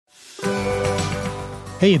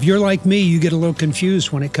Hey, if you're like me, you get a little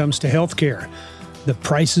confused when it comes to healthcare. The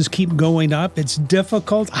prices keep going up. It's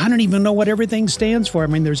difficult. I don't even know what everything stands for. I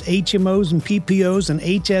mean, there's HMOs and PPOs and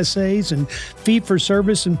HSAs and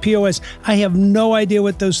fee-for-service and POS. I have no idea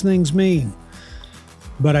what those things mean.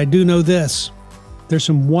 But I do know this. There's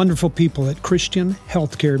some wonderful people at Christian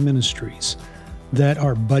Healthcare Ministries that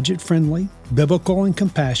are budget-friendly, biblical, and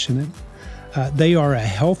compassionate. They are a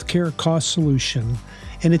healthcare cost solution,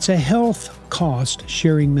 and it's a health cost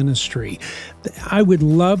sharing ministry. I would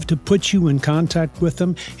love to put you in contact with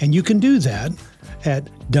them, and you can do that at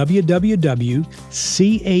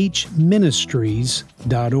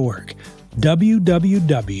www.chministries.org.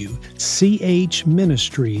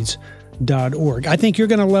 www.chministries.org. I think you're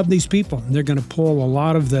going to love these people. They're going to pull a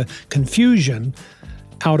lot of the confusion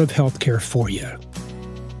out of healthcare for you.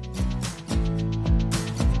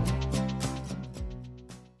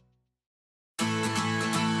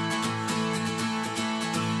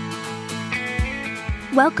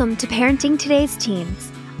 Welcome to Parenting Today's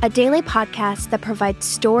Teens, a daily podcast that provides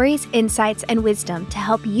stories, insights, and wisdom to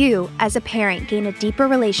help you as a parent gain a deeper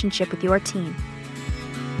relationship with your teen.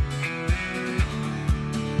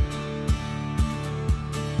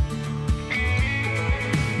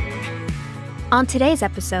 On today's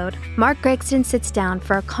episode, Mark Gregston sits down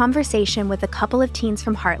for a conversation with a couple of teens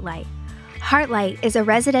from Heartlight. Heartlight is a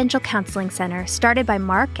residential counseling center started by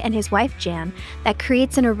Mark and his wife Jan that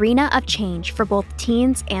creates an arena of change for both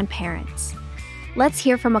teens and parents. Let's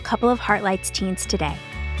hear from a couple of Heartlight's teens today.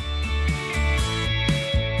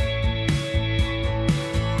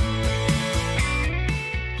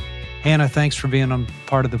 Hannah, thanks for being a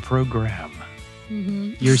part of the program.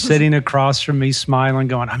 You're sitting across from me smiling,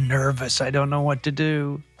 going, I'm nervous. I don't know what to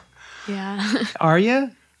do. Yeah. Are you?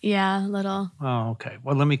 Yeah, a little. Oh, okay.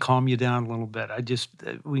 Well, let me calm you down a little bit.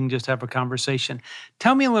 We can just have a conversation.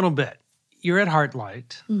 Tell me a little bit. You're at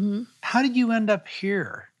Heartlight. Mm-hmm. How did you end up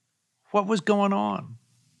here? What was going on?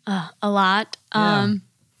 A lot. Yeah.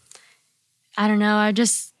 I don't know. I've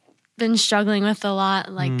just been struggling with a lot,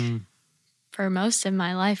 for most of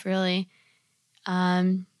my life, really.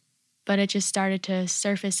 But it just started to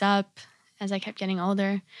surface up as I kept getting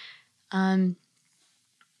older. I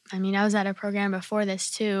was at a program before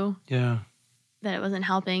this too. Yeah. That it wasn't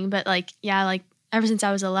helping. But ever since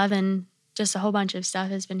I was 11, just a whole bunch of stuff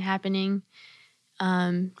has been happening.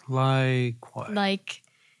 Like what? Like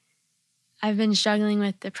I've been struggling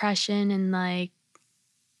with depression, and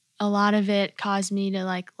a lot of it caused me to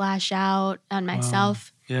lash out on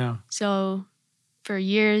myself. Wow. Yeah. So for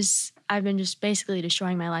years, I've been just basically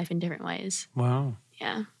destroying my life in different ways. Wow.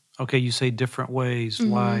 Yeah. Okay, you say different ways,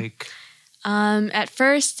 Mm-hmm. like... At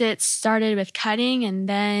first, it started with cutting, and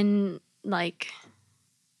then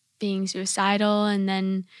being suicidal, and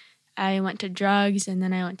then I went to drugs, and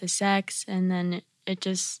then I went to sex, and then it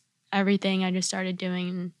just everything I just started doing.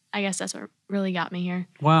 And I guess that's what really got me here.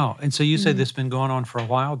 Wow. And so you said this has been going on for a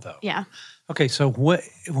while, though. Yeah. Okay, so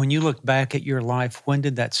when you look back at your life, when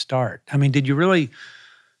did that start? I mean, did you really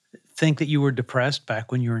think that you were depressed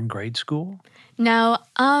back when you were in grade school? No.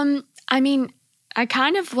 I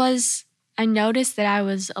kind of was. I noticed that I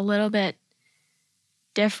was a little bit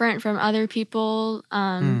different from other people,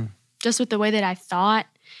 just with the way that I thought.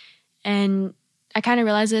 And I kind of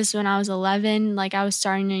realized this when I was 11. I was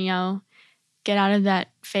starting to, get out of that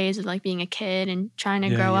phase of being a kid and trying to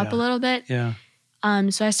grow up a little bit. Yeah.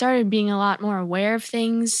 So I started being a lot more aware of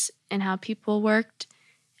things and how people worked.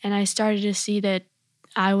 And I started to see that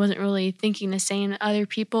I wasn't really thinking the same as other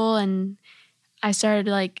people. And I started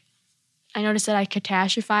I noticed that I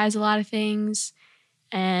catastrophize a lot of things,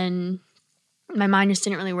 and my mind just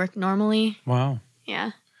didn't really work normally. Wow.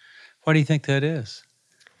 Yeah. Why do you think that is?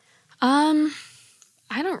 I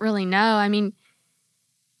don't really know. I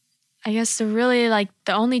guess the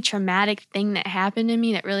only traumatic thing that happened to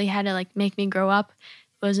me that really had to make me grow up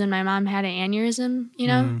was when my mom had an aneurysm,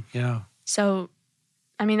 Yeah. So,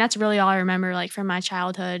 that's really all I remember from my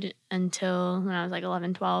childhood until when I was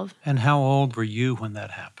 11, 12. And how old were you when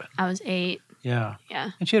that happened? I was 8. Yeah.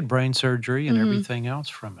 Yeah. And she had brain surgery and everything else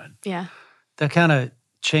from it. Yeah. That kind of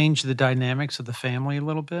changed the dynamics of the family a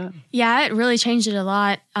little bit? Yeah, it really changed it a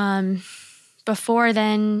lot. Before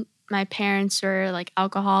then, my parents were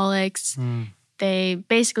alcoholics. They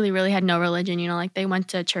basically really had no religion, they went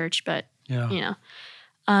to church, but,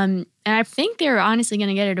 and I think they were honestly going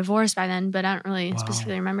to get a divorce by then, but I don't really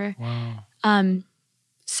specifically remember. Wow.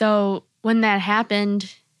 So when that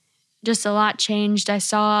happened, just a lot changed.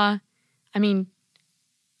 I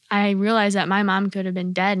realized that my mom could have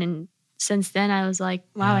been dead, and since then I was like,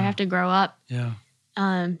 wow, I have to grow up. Yeah.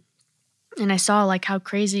 And I saw how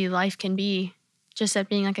crazy life can be just at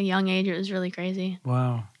being like a young age, it was really crazy.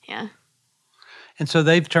 Wow. Yeah. And so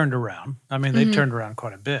they've turned around. I mean, they've turned around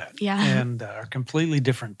quite a bit. Yeah. And are completely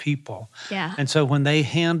different people. Yeah. And so when they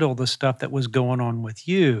handle the stuff that was going on with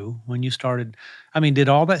you, when you started, I mean, did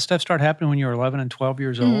all that stuff start happening when you were 11 and 12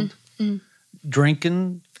 years old?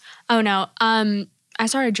 Drinking? Oh, no. I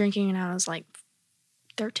started drinking when I was like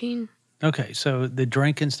 13. Okay, so the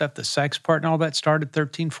drinking stuff, the sex part and all that started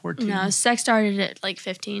 13, 14? No, sex started at like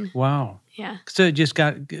 15. Wow. Yeah. So it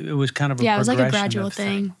was kind of a Yeah, it was like a progression gradual of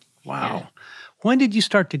thing. Wow. Yeah. When did you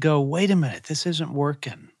start to go, wait a minute, this isn't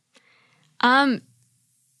working? Kind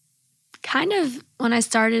of when I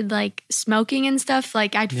started like smoking and stuff,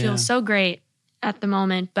 like I'd Yeah. feel so great at the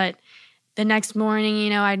moment, but the next morning, you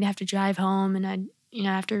know, I'd have to drive home and I'd, you know,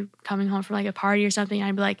 after coming home from like a party or something,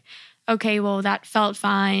 I'd be like, okay, well, that felt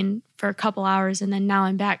fine for a couple hours and then now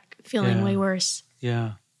I'm back feeling way worse.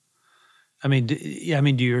 Yeah. I mean, do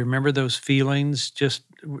you remember those feelings? Just,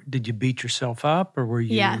 did you beat yourself up or were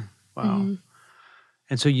you? Yeah. Wow.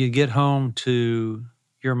 And so you get home to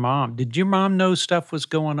your mom. Did your mom know stuff was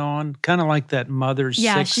going on? Kind of like that mother's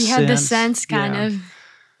sixth she had the sense? sense kind of.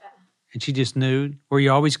 And she just knew? Were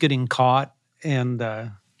you always getting caught? And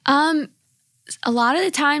A lot of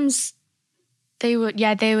the times they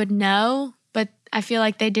would know, but I feel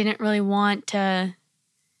like they didn't really want to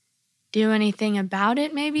do anything about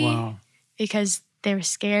it maybe. Wow. Because they were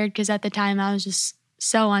scared because at the time I was just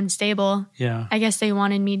so unstable. Yeah. I guess they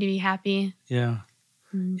wanted me to be happy. Yeah.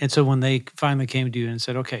 And so when they finally came to you and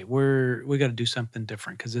said, okay, we got to do something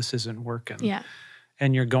different because this isn't working. Yeah.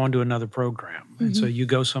 And you're going to another program. And so you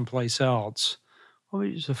go someplace else. What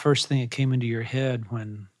was the first thing that came into your head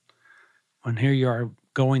when here you are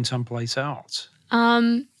going someplace else?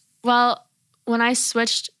 Well, when I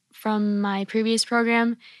switched from my previous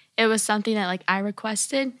program, it was something that like I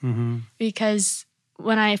requested because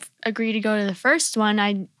when I agreed to go to the first one,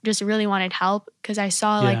 I just really wanted help because I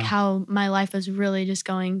saw like how my life was really just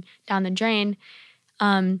going down the drain.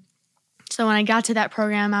 So when I got to that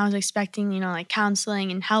program, I was expecting, you know, like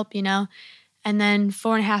counseling and help, you know, and then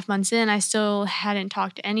 4.5 months in, I still hadn't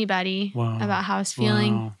talked to anybody about how I was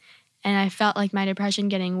feeling. Wow. And I felt like my depression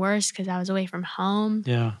getting worse because I was away from home.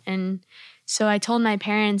 Yeah. And so I told my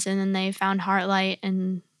parents and then they found Heartlight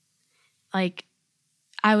and like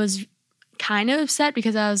I was kind of upset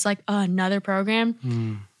because I was like, oh, another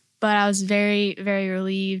program. But I was very, very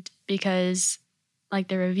relieved because like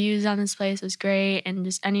the reviews on this place was great and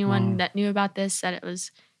just anyone that knew about this said it was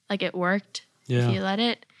like it worked if you let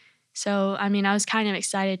it. So, I mean, I was kind of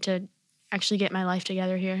excited to actually get my life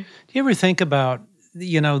together here. Do you ever think about,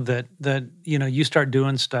 you know, that you know, you start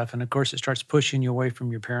doing stuff and of course it starts pushing you away from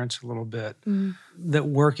your parents a little bit, that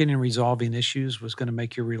working and resolving issues was going to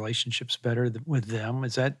make your relationships better with them?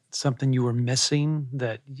 Is that something you were missing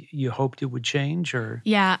that you hoped it would change? Or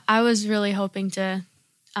Yeah, I was really hoping to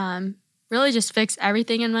really just fix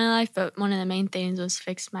everything in my life, but one of the main things was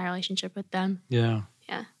fix my relationship with them. Yeah.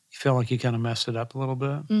 Yeah. You feel like you kind of messed it up a little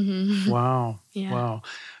bit? Wow. Yeah. Wow.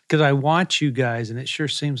 Because I watch you guys and it sure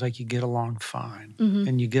seems like you get along fine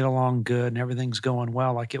and you get along good and everything's going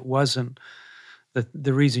well. Like it wasn't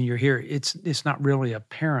the reason you're here. It's not really a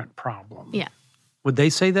parent problem. Yeah. Would they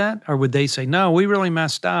say that? Or would they say, no, we really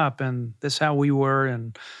messed up and this is how we were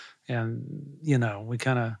and you know, we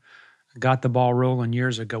kind of got the ball rolling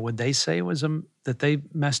years ago. Would they say it was that they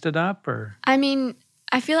messed it up? Or I mean,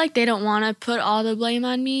 I feel like they don't want to put all the blame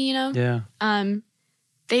on me, you know? Yeah.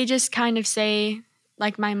 They just kind of say,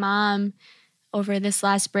 like my mom over this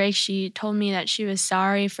last break, she told me that she was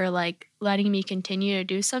sorry for like letting me continue to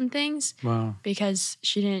do some things. Wow. Because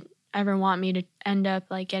she didn't ever want me to end up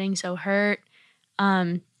like getting so hurt. So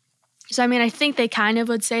I mean, I think they kind of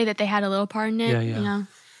would say that they had a little part in it, you know?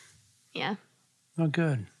 Yeah. Oh,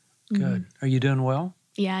 good. Good. Are you doing well?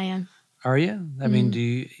 Yeah, I am. Are you? I mean, do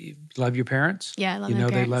you love your parents? Yeah, I love you my know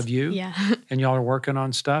parents. they love you? Yeah. And y'all are working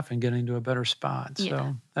on stuff and getting to a better spot.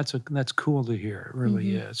 Yeah. So that's cool to hear. It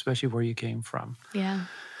really is, especially where you came from. Yeah.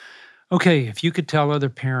 Okay, if you could tell other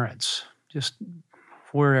parents, just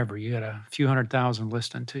wherever, you got a few 100,000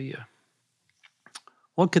 listening to you,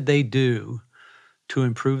 what could they do to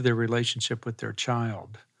improve their relationship with their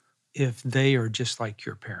child if they are just like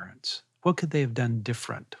your parents? What could they have done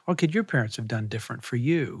different? What could your parents have done different for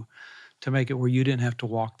you to make it where you didn't have to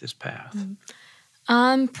walk this path?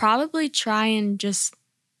 Probably try and just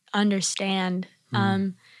understand.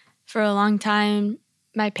 For a long time,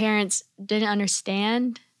 my parents didn't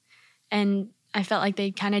understand, and I felt like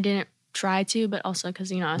they kind of didn't try to, but also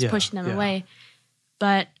because, you know, I was pushing them away.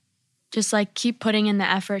 But just like keep putting in the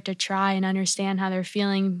effort to try and understand how they're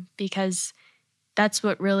feeling, because that's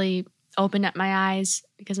what really opened up my eyes,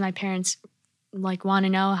 because my parents like want to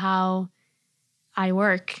know how I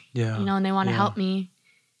work, Yeah. and they want to Yeah. help me.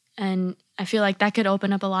 And I feel like that could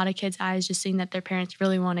open up a lot of kids' eyes, just seeing that their parents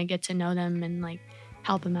really want to get to know them and like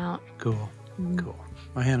help them out. Cool. Cool.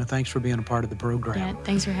 Well, Hannah, thanks for being a part of the program. Yeah,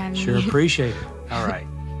 thanks for having Sure me. appreciate it. All right.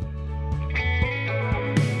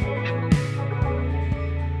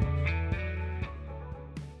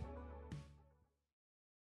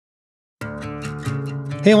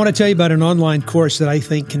 Hey, I want to tell you about an online course that I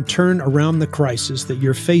think can turn around the crisis that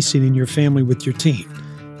you're facing in your family with your teen.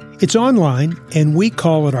 It's online, and we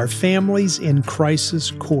call it our Families in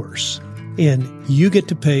Crisis course. And you get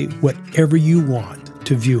to pay whatever you want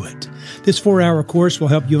to view it. This 4-hour course will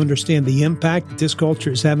help you understand the impact that this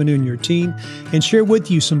culture is having on your teen and share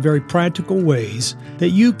with you some very practical ways that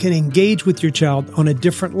you can engage with your child on a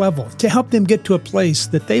different level to help them get to a place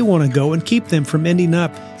that they want to go and keep them from ending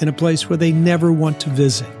up in a place where they never want to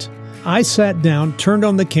visit. I sat down, turned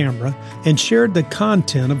on the camera, and shared the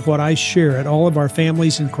content of what I share at all of our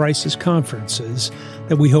Families in Crisis conferences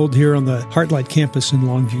that we hold here on the Heartlight campus in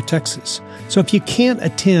Longview, Texas. So if you can't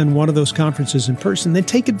attend one of those conferences in person, then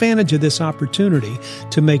take advantage of this opportunity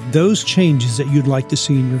to make those changes that you'd like to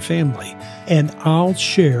see in your family. And I'll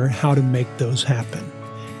share how to make those happen.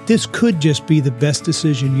 This could just be the best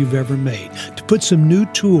decision you've ever made, to put some new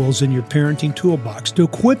tools in your parenting toolbox to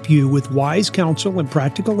equip you with wise counsel and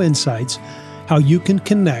practical insights how you can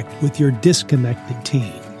connect with your disconnected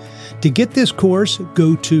teen. To get this course,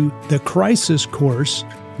 go to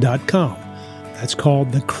thecrisiscourse.com. That's called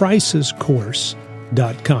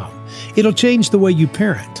thecrisiscourse.com. It'll change the way you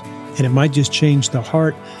parent, and it might just change the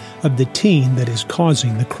heart of the teen that is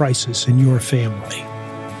causing the crisis in your family.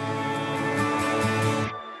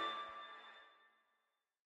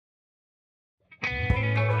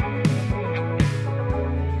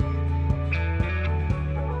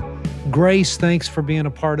 Grace, thanks for being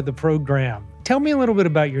a part of the program. Tell me a little bit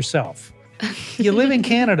about yourself. You live in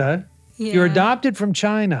Canada. Yeah. You're adopted from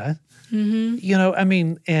China.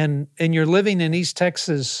 Mm-hmm. And you're living in East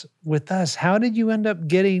Texas with us. How did you end up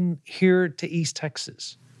getting here to East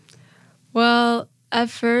Texas? Well, at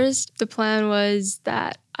first, the plan was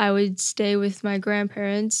that I would stay with my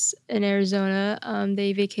grandparents in Arizona.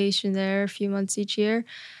 They vacation there a few months each year.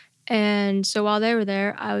 And so while they were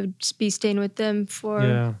there, I would be staying with them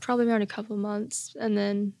for probably around a couple of months. And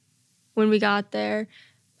then when we got there,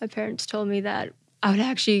 my parents told me that I would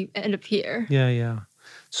actually end up here. Yeah.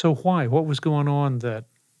 So why? What was going on that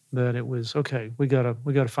it was, okay, we gotta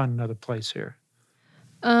find another place here?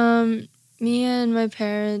 Me and my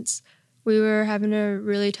parents, we were having a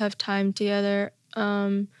really tough time together.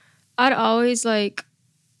 I'd always we'd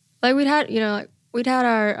had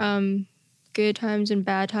our good times and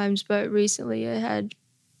bad times, but recently it had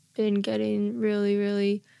been getting really,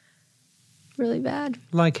 really, really bad.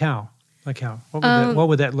 Like how? What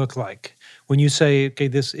would that look like? When you say, okay,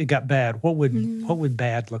 it got bad, what would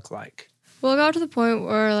bad look like? Well, it got to the point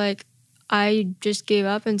where I just gave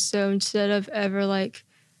up, and so instead of ever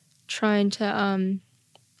trying to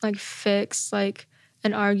fix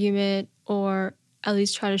an argument or at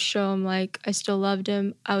least try to show him I still loved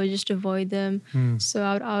him, I would just avoid them. So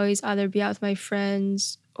I would always either be out with my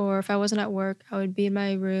friends, or if I wasn't at work, I would be in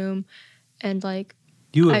my room and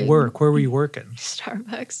You at work? Where were you working?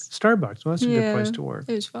 Starbucks. Well, that's a good place to work.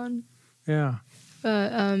 It was fun. Yeah.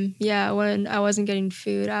 But when I wasn't getting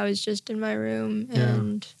food, I was just in my room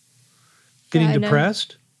and getting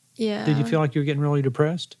depressed? Yeah. Did you feel like you were getting really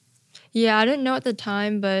depressed? Yeah, I didn't know at the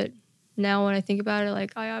time, but now when I think about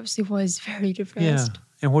it, I obviously was very depressed. Yeah.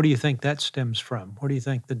 And where do you think that stems from? Where do you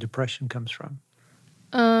think the depression comes from?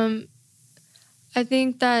 I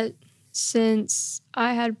think that since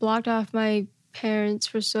I had blocked off my parents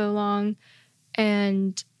for so long,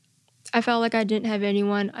 and I felt like I didn't have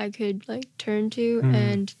anyone I could turn to,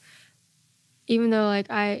 and even though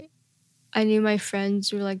I knew my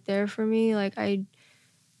friends were there for me, I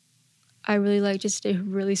really like to stay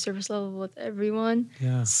really surface level with everyone.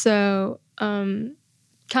 Yeah. So kind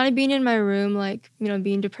of being in my room,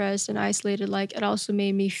 being depressed and isolated, it also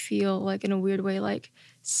made me feel in a weird way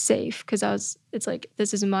safe, because it's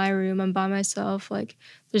this is my room, I'm by myself,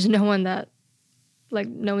 there's no one that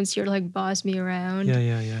no one's here to boss me around.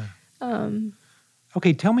 Yeah.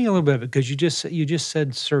 Okay, tell me a little bit of it, because you just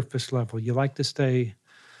said surface level. You like to stay.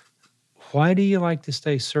 Why do you like to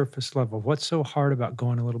stay surface level? What's so hard about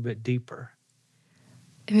going a little bit deeper?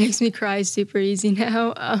 It makes me cry super easy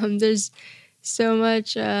now. There's so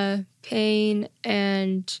much pain,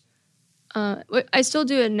 and I still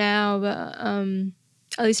do it now, but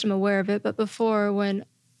at least I'm aware of it. But before, when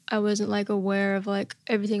I wasn't aware of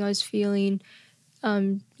everything I was feeling,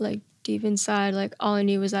 deep deep inside, like all I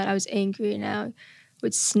knew was that I was angry and I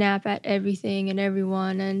would snap at everything and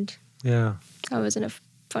everyone, and Yeah. I wasn't a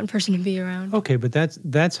fun person to be around. Okay, but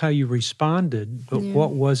that's how you responded. But Yeah.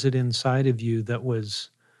 what was it inside of you that was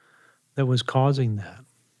causing that?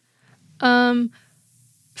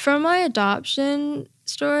 From my adoption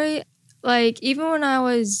story, like even when I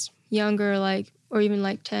was younger, like or even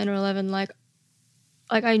like 10 or 11, like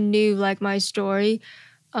I knew like my story,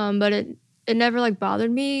 but it never like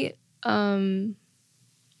bothered me.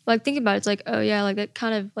 Like thinking about it, it's like, oh yeah, like that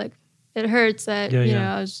kind of like it hurts that Yeah, you yeah. know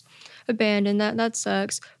I was abandoned. That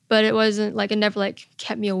sucks. But it wasn't like it never like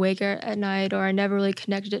kept me awake at night, or I never really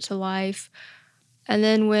connected it to life. And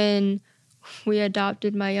then when we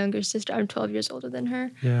adopted my younger sister, I'm 12 years older than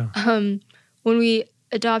her. Yeah. When we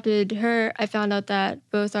adopted her, I found out that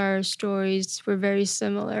both our stories were very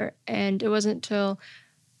similar, and it wasn't until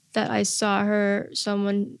that I saw her,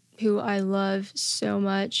 someone who I love so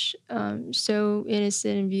much, so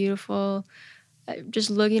innocent and beautiful. Just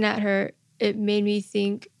looking at her, it made me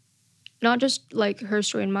think not just like her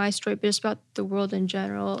story and my story, but just about the world in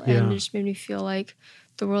general. And Yeah. it just made me feel like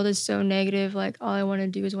the world is so negative. Like all I want to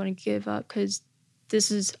do is want to give up because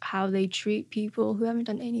this is how they treat people who haven't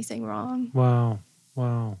done anything wrong. Wow.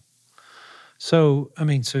 Wow. So,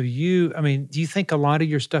 do you think a lot of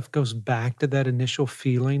your stuff goes back to that initial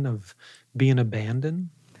feeling of being abandoned?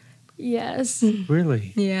 Yes.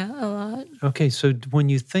 Really? Yeah, a lot. Okay, so when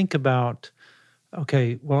you think about,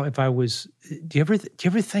 okay, well, if I was, do you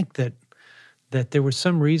ever think that there was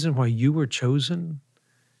some reason why you were chosen,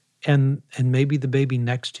 and maybe the baby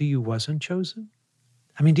next to you wasn't chosen?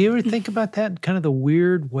 I mean, do you ever think about that kind of the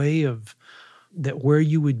weird way of that where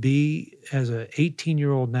you would be as a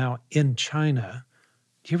 18-year-old now in China?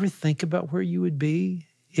 Do you ever think about where you would be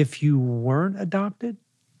if you weren't adopted?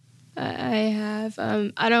 I have.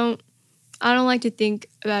 I don't like to think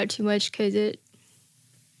about it too much because it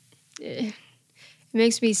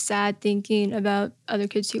makes me sad thinking about other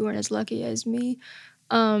kids who weren't as lucky as me.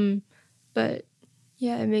 But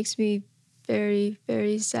yeah, it makes me very,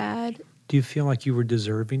 very sad. Do you feel like you were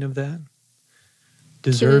deserving of that?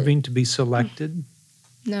 Deserving to be selected?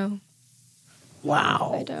 No,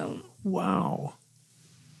 Wow. I don't. Wow.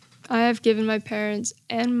 I have given my parents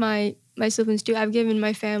and my siblings too. I've given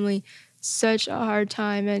my family such a hard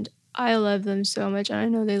time, and I love them so much, and I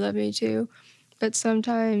know they love me too. But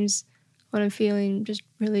sometimes when I'm feeling just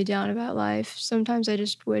really down about life, sometimes I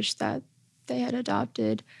just wish that they had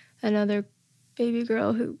adopted another baby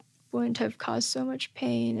girl who wouldn't have caused so much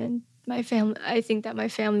pain. And my family, I think that my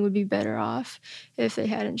family would be better off if they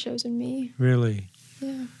hadn't chosen me. Really?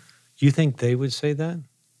 Yeah. You think they would say that?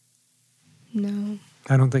 No.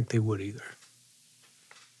 I don't think they would either.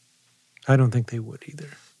 I don't think they would either.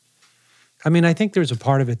 I mean, I think there's a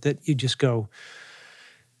part of it that you just go,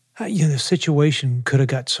 the situation could have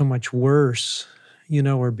got so much worse,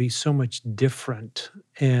 or be so much different.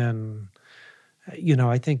 And,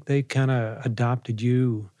 I think they kind of adopted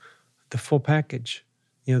you, the full package,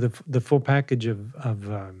 the full package of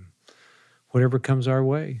whatever comes our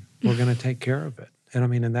way, we're going to take care of it.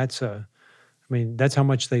 And that's how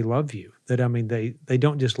much they love you. They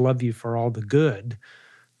don't just love you for all the good.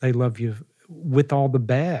 They love you with all the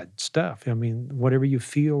bad stuff. Whatever you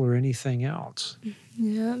feel or anything else.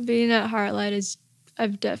 Yeah, being at Heartlight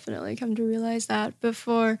I've definitely come to realize that.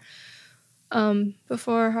 Before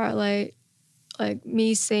Heartlight, like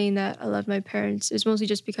me saying that I love my parents is mostly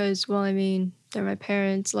just because, they're my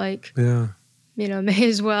parents. Like, Yeah. May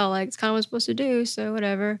as well. Like, it's kind of what I'm supposed to do, so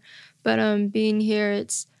whatever. But being here,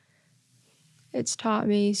 it's taught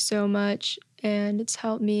me so much, and it's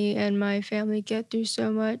helped me and my family get through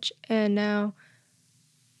so much. And now,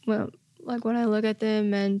 well, like when I look at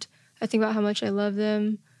them and I think about how much I love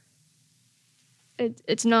them,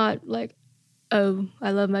 it's not like, oh,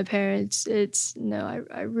 I love my parents. It's, no,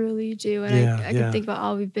 I really do. And I can think about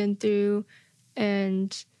all we've been through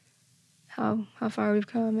and how far we've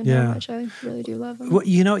come and how much I really do love them. Well,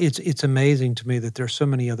 it's amazing to me that there's so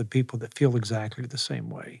many other people that feel exactly the same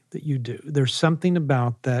way that you do. There's something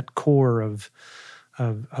about that core of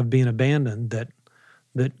being abandoned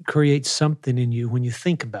that creates something in you when you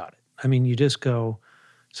think about it. You just go,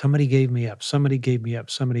 somebody gave me up, somebody gave me up,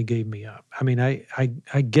 somebody gave me up.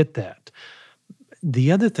 I get that.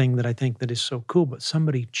 The other thing that I think that is so cool, but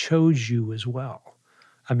somebody chose you as well.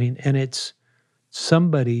 And it's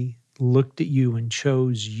somebody looked at you and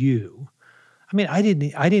chose you. I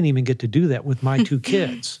didn't even get to do that with my two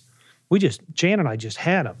kids. Jan and I just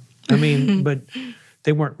had them. But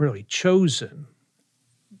they weren't really chosen.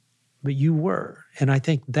 But you were. And I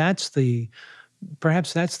think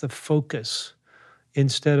perhaps that's the focus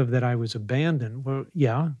instead of that I was abandoned. Well,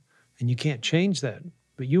 yeah, and you can't change that,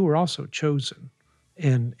 but you were also chosen.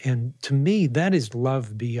 And to me, that is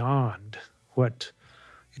love beyond what,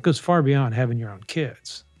 it goes far beyond having your own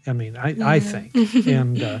kids. I mean, I think.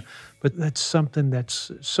 And but that's something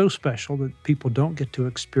that's so special that people don't get to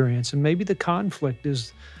experience. And maybe the conflict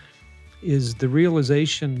is the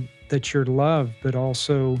realization that you're loved, but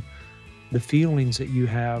also the feelings that you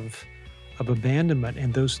have of abandonment.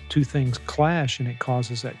 And those two things clash, and it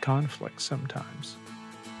causes that conflict sometimes.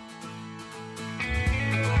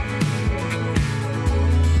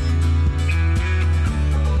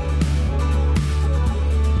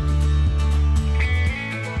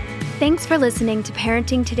 Thanks for listening to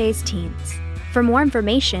Parenting Today's Teens. For more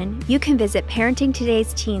information, you can visit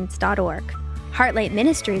parentingtodaysteens.org,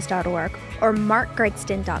 heartlightministries.org, or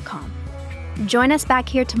markgregston.com. Join us back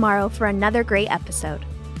here tomorrow for another great episode.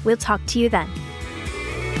 We'll talk to you then.